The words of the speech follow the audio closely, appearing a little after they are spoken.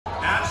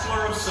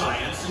of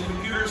Science in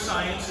Computer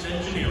Science and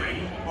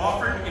Engineering,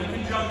 offered in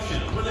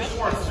conjunction with the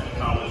Schwarzman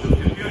College of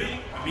Computing,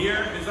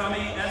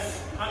 Amir-Hizami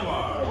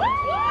Anuar.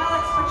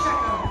 Alex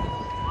Pacheco.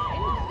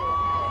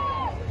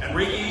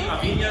 Enrique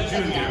Avina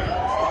Jr.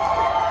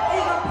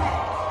 Ava Peck.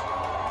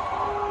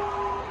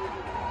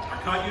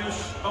 Arkadiusz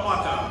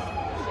Bawata.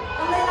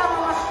 Elena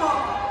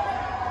Romashkova.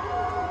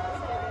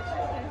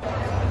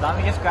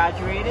 Hizami just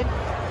graduated.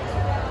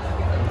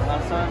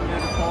 Also a new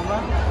diploma.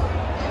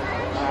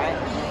 Alright.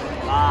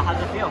 How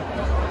does it feel? I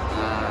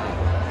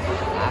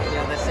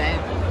feel the same.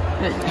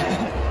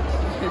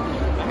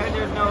 I heard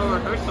there's no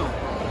rehearsal.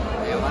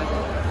 It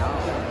wasn't. No.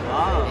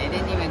 Oh. They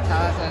didn't even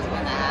tell us what was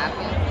going to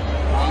happen.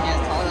 They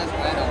just told us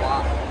where to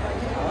walk.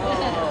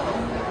 Oh.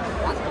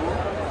 That's cool.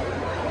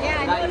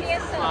 Yeah, Got no you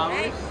liaison, flowers?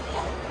 right?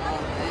 Oh,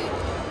 thanks.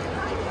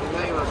 You're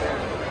very well there.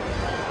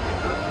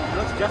 It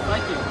looks just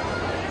like you.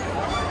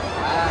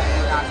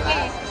 It got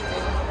glasses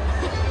too.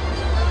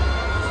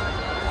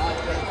 Oh,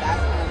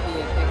 that's going to be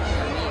a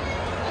picture of me.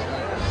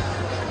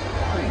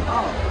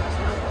 Oh.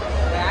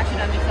 Yeah, actually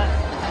that makes sense.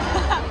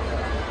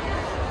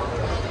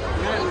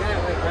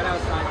 Wait, right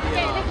outside the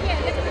Okay, look here,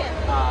 look here.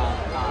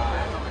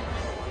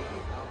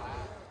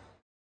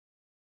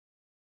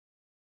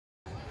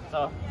 So,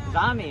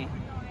 Hizami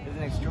is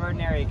an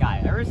extraordinary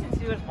guy, ever since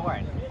he was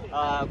born.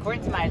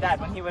 According to my dad,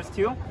 when he was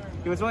 2,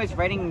 he was always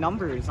writing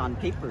numbers on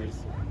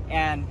papers.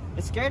 And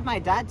it scared my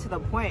dad to the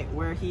point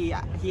where he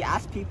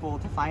asked people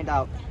to find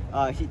out,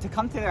 to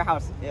come to their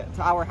house,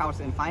 to our house,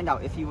 and find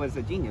out if he was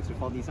a genius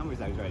with all these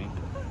numbers I was writing.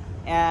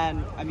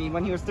 And I mean,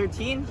 when he was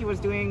 13, he was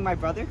doing my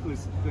brother,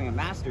 who's doing a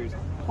master's,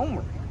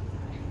 homework.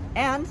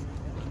 And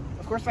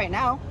of course, right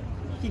now,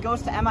 he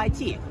goes to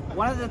MIT,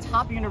 one of the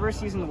top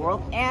universities in the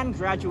world, and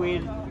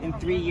graduated in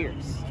 3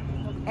 years.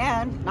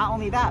 And not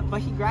only that, but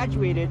he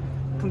graduated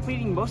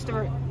completing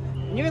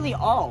nearly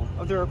all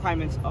of the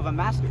requirements of a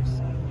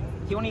master's.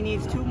 He only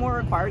needs 2 more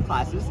required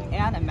classes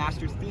and a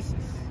master's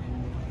thesis.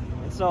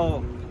 And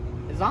so,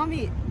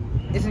 Hizami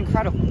is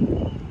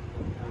incredible.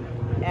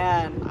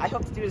 And I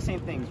hope to do the same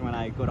things when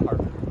I go to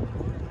Harvard.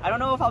 I don't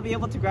know if I'll be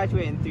able to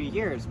graduate in 3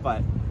 years,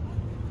 but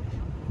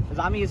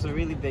Hizami is a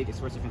really big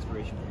source of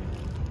inspiration for me.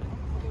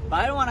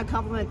 But I don't want to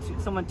compliment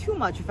someone too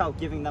much without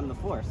giving them the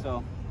floor.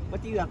 So,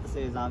 what do you have to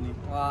say, Hizami?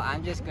 Well,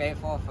 I'm just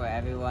grateful for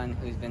everyone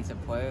who's been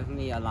supportive of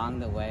me along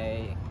the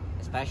way,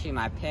 especially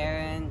my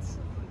parents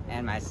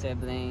and my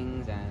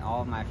siblings and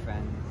all of my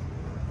friends.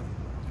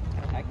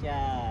 Heck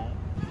yeah.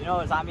 You know,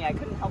 Hizami, I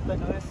couldn't help but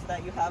notice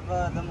that you have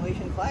the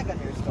Malaysian flag on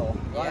your skull.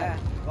 Yeah.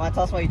 You want to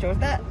tell us why you chose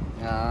that?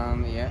 Yeah,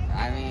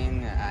 I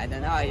mean, I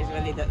don't know, I just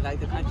really like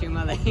the country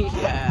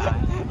Malaysia.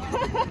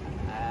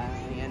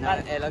 You know,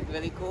 it looked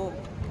really cool.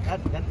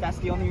 That's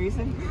the only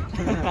reason?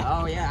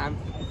 Oh yeah,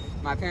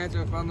 my parents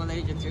were from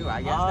Malaysia too.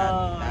 I guess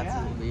that's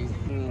the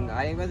reason.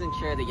 I wasn't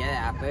sure to get it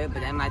at first,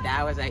 but then my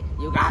dad was like,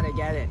 "You gotta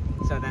get it."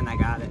 So then I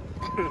got it.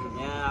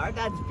 Yeah, our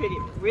dad's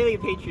really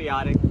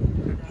patriotic.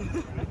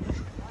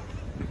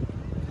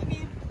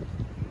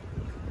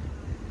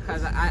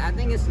 Because I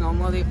think it's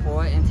normally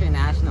for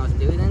international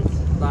students,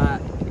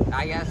 but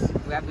I guess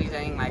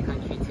representing my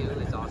country too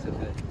is also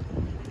good.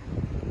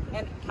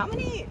 And how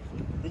many?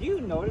 Did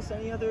you notice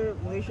any other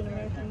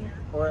Malaysian-American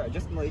or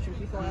just Malaysian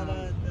people at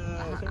the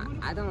ceremony?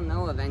 I don't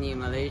know of any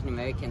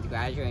Malaysian-Americans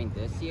graduating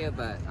this year,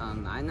 but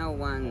I know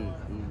one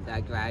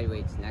that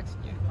graduates next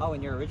year. Oh,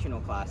 in your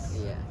original class?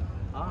 Yeah.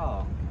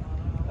 Oh.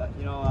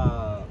 You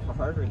know, for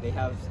Harvard, they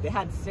had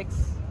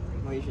 6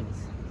 Malaysians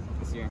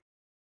this year.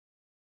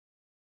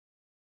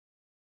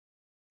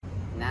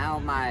 Now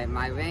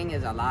my ring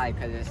is a lie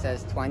because it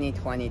says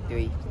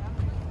 2023.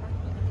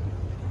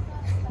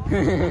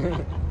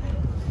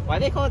 Why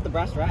do they call it the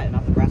brass rat and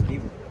not the brass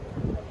beaver?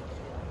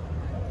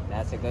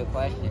 That's a good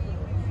question.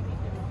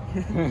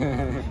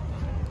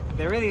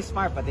 They're really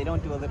smart, but they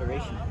don't do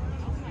alliteration.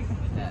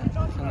 Yeah,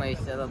 too many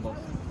syllables.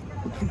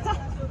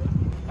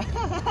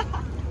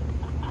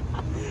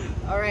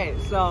 Alright,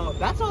 so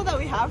that's all that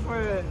we have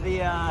for the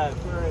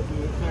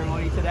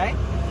ceremony today.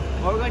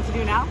 What we're going to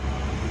do now,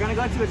 we're going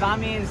to go to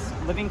Hizami's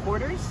living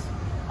quarters.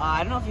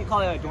 I don't know if you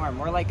call it a dorm,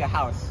 more like a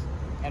house.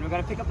 And we're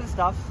going to pick up his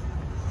stuff.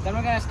 Then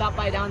we're going to stop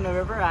by down the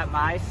river at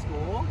my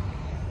school.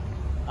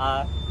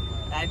 I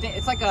think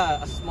it's like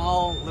a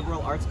small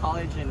liberal arts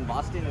college in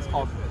Boston. It's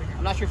called,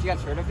 I'm not sure if you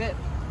guys heard of it.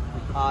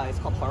 It's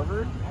called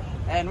Harvard.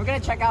 And we're going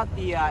to check out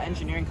the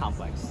engineering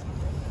complex.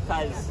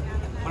 Because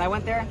when I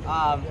went there,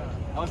 I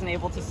wasn't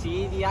able to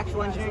see the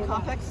actual engineering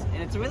complex.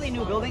 And it's a really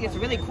new building. It's a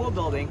really cool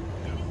building.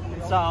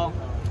 And so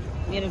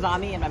me and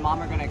Hizami and my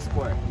mom are going to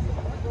explore.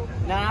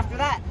 And then after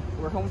that,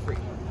 we're home free.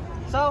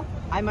 So,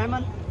 I'm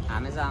Aiman.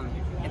 I'm Hizami.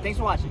 And thanks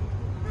for watching.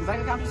 Please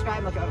like, comment,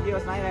 subscribe, look at our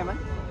videos, I'm Aiman.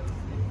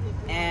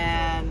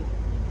 And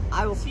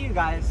I will see you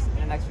guys in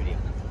the next video.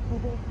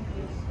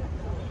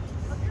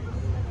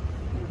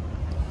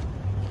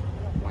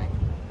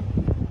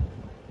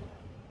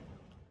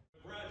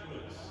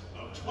 Graduates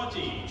of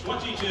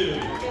 2022.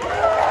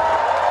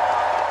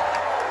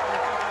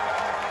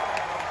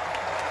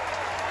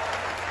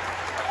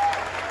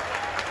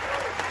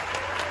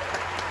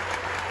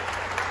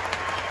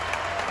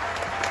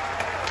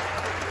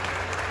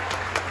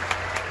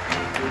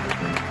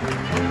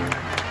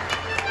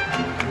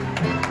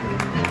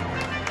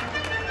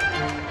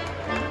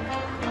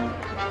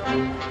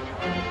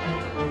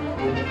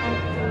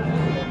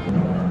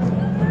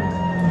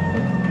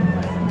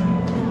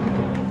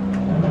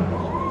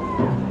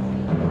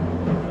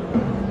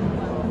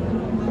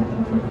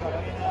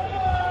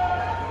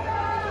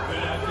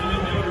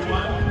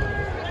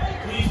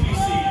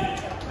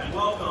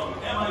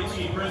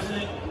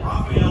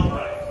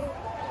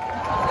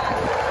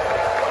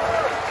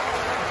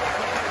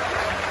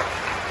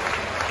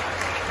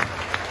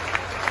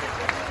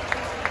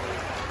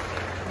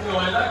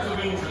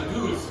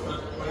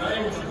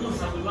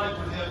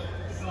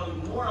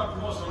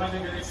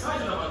 finding it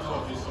excited about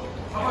talking. So,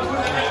 how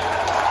about